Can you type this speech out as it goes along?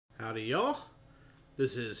Howdy, y'all.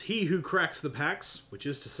 This is He Who Cracks the Packs, which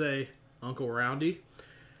is to say, Uncle Roundy.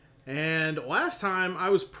 And last time,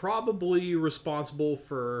 I was probably responsible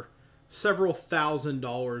for several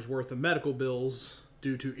 $1,000s worth of medical bills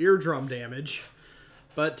due to eardrum damage.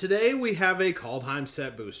 But today, we have a Kaldheim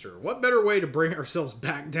set booster. What better way to bring ourselves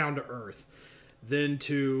back down to earth than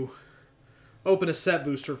to open a set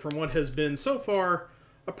booster from what has been, so far,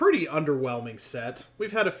 a pretty underwhelming set.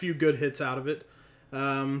 We've had a few good hits out of it.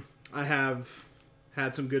 I have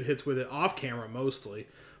had some good hits with it off camera mostly,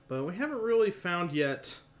 but we haven't really found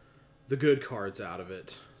yet the good cards out of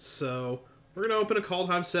it. So we're going to open a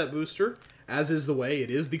Kaldheim set booster, as is the way. It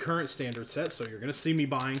is the current standard set, so you're going to see me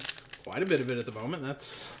buying quite a bit of it at the moment.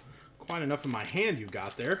 That's quite enough in my hand you've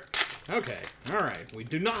got there. Okay, alright. We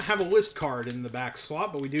do not have a list card in the back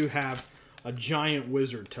slot, but we do have a giant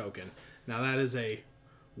wizard token. Now that is a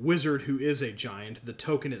wizard who is a giant. The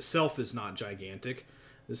token itself is not gigantic.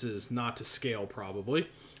 This is not to scale, probably.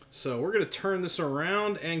 So we're going to turn this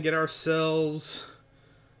around and get ourselves...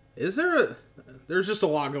 There's just a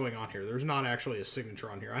lot going on here. There's not actually a signature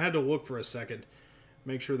on here. I had to look for a second,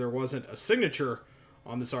 make sure there wasn't a signature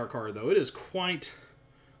on this art card, though. It is quite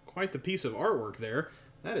the piece of artwork there.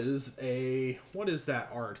 That is a... What is that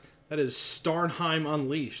art? That is Starnheim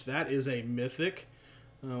Unleashed. That is a mythic.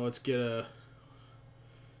 Let's get a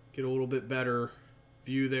little bit better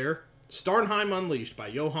view there. Starnheim Unleashed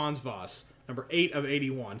by Johannes Voss, number 8 of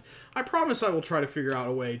 81. I promise I will try to figure out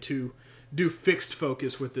a way to do fixed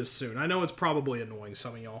focus with this soon. I know it's probably annoying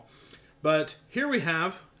some of y'all. But here we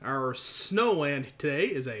have our Snowland today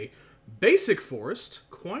is a basic forest.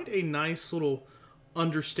 Quite a nice little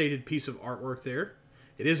understated piece of artwork there.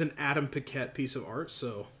 It is an Adam Paquette piece of art,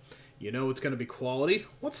 so you know it's going to be quality.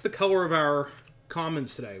 What's the color of our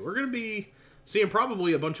commons today? We're going to be seeing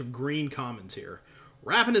probably a bunch of green commons here.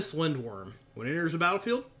 Ravenous Lindworm. When it enters the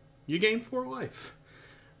battlefield, you gain 4 life.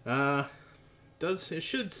 It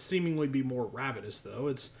should seemingly be more ravenous, though.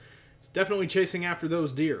 It's definitely chasing after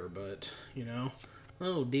those deer, but, you know,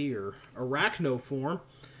 oh dear. Arachnoform.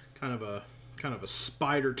 Kind of a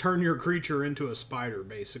spider. Turn your creature into a spider,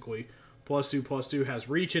 basically. +2/+2 has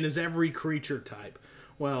reach and is every creature type.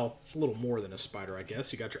 Well, a little more than a spider, I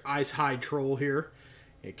guess. You got your Ice Hide Troll here.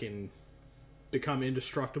 It can become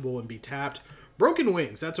indestructible and be tapped. Broken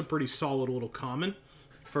Wings, that's a pretty solid little common.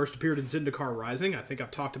 First appeared in Zendikar Rising. I think I've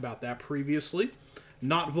talked about that previously.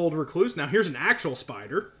 Notvold Recluse. Now here's an actual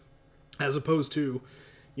spider, as opposed to,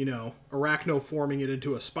 you know, Arachno forming it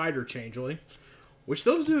into a spider changeling, which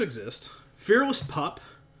those do exist. Fearless Pup,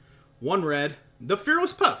 1 red. The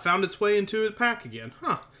Fearless Pup found its way into a pack again.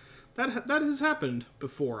 Huh. That has happened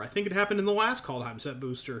before. I think it happened in the last Kaldheim set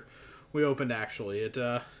booster we opened, actually. It,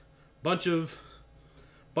 bunch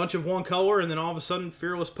of one color, and then all of a sudden,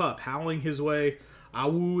 Fearless Pup howling his way,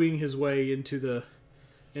 wooing his way into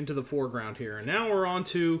the foreground here. And now we're on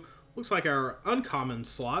to, looks like our uncommon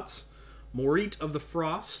slots. Morit of the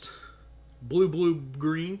Frost,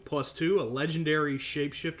 blue-green, +2, a legendary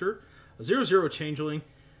shapeshifter, a 0/0 changeling.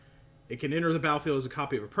 It can enter the battlefield as a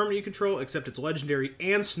copy of a permanent you control, except it's legendary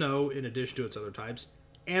and snow in addition to its other types.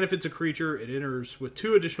 And if it's a creature, it enters with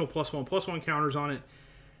 2 additional +1/+1 counters on it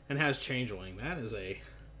and has changeling. That is a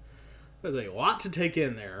lot to take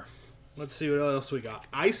in there. Let's see what else we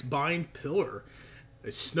got. Icebind Pillar,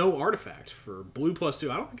 a snow artifact for blue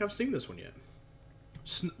 +2. I don't think I've seen this one yet.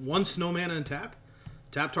 1 snowman and tap.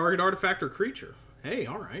 Tap target artifact or creature. Hey,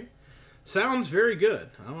 alright. Sounds very good.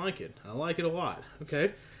 I like it. I like it a lot.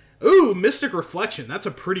 Okay. Ooh, Mystic Reflection. That's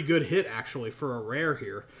a pretty good hit, actually, for a rare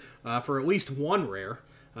here. For at least 1 rare.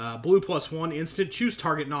 Blue +1 instant. Choose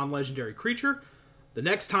target non-legendary creature. The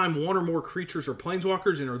next time 1 or more creatures or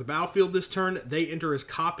planeswalkers enter the battlefield this turn, they enter as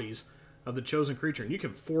copies of the chosen creature. And you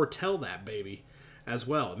can foretell that baby as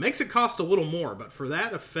well. It makes it cost a little more, but for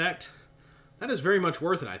that effect, that is very much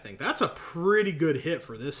worth it, I think. That's a pretty good hit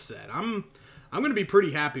for this set. I'm going to be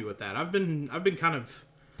pretty happy with that. I've been kind of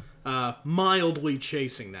mildly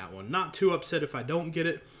chasing that one. Not too upset if I don't get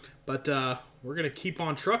it, but we're going to keep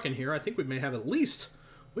on trucking here. I think we may have at least...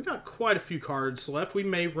 We got quite a few cards left. We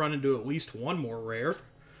may run into at least 1 more rare.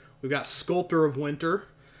 We've got Sculptor of Winter.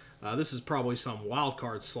 This is probably some wild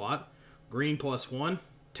card slot. Green +1.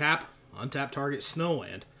 Tap. Untap target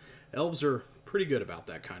Snowland. Elves are pretty good about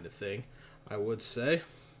that kind of thing, I would say.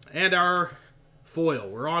 And our foil.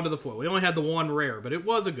 We're on to the foil. We only had the 1 rare, but it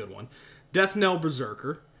was a good one. Death Knell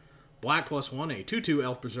Berserker. Black +1. A 2/2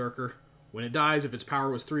 Elf Berserker. When it dies, if its power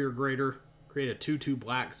was 3 or greater, create a 2/2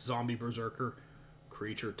 black Zombie Berserker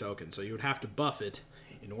creature token. So you would have to buff it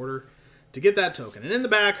in order to get that token. And in the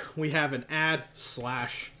back, we have an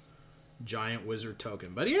add/giant wizard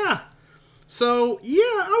token. But yeah, So, yeah,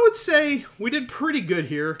 I would say we did pretty good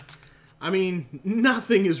here. I mean,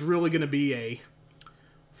 nothing is really going to be a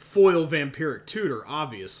foil Vampiric Tutor,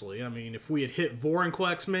 obviously. I mean, if we had hit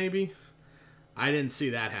Vorinclex, maybe. I didn't see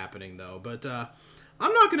that happening, though. But I'm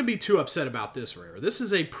not going to be too upset about this rare. This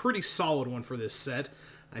is a pretty solid one for this set.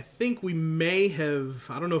 I think we may have,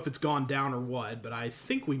 I don't know if it's gone down or what, but I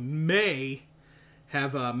think we may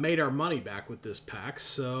have made our money back with this pack.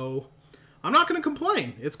 So I'm not going to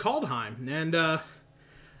complain. It's Kaldheim. And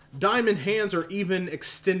Diamond Hands are even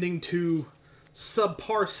extending to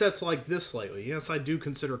subpar sets like this lately. Yes, I do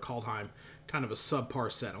consider Kaldheim kind of a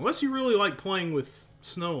subpar set. Unless you really like playing with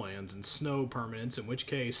snowlands and snow permanents, in which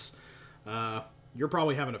case you're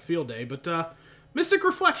probably having a field day. But Mystic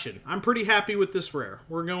Reflection, I'm pretty happy with this rare.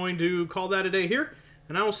 We're going to call that a day here,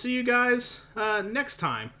 and I will see you guys next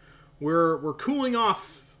time. We're cooling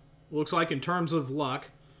off, looks like, in terms of luck.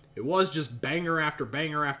 It was just banger after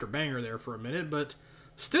banger after banger there for a minute, but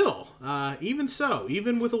still, even so,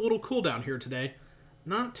 even with a little cooldown here today,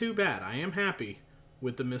 not too bad. I am happy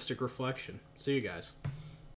with the Mystic Reflection. See you guys.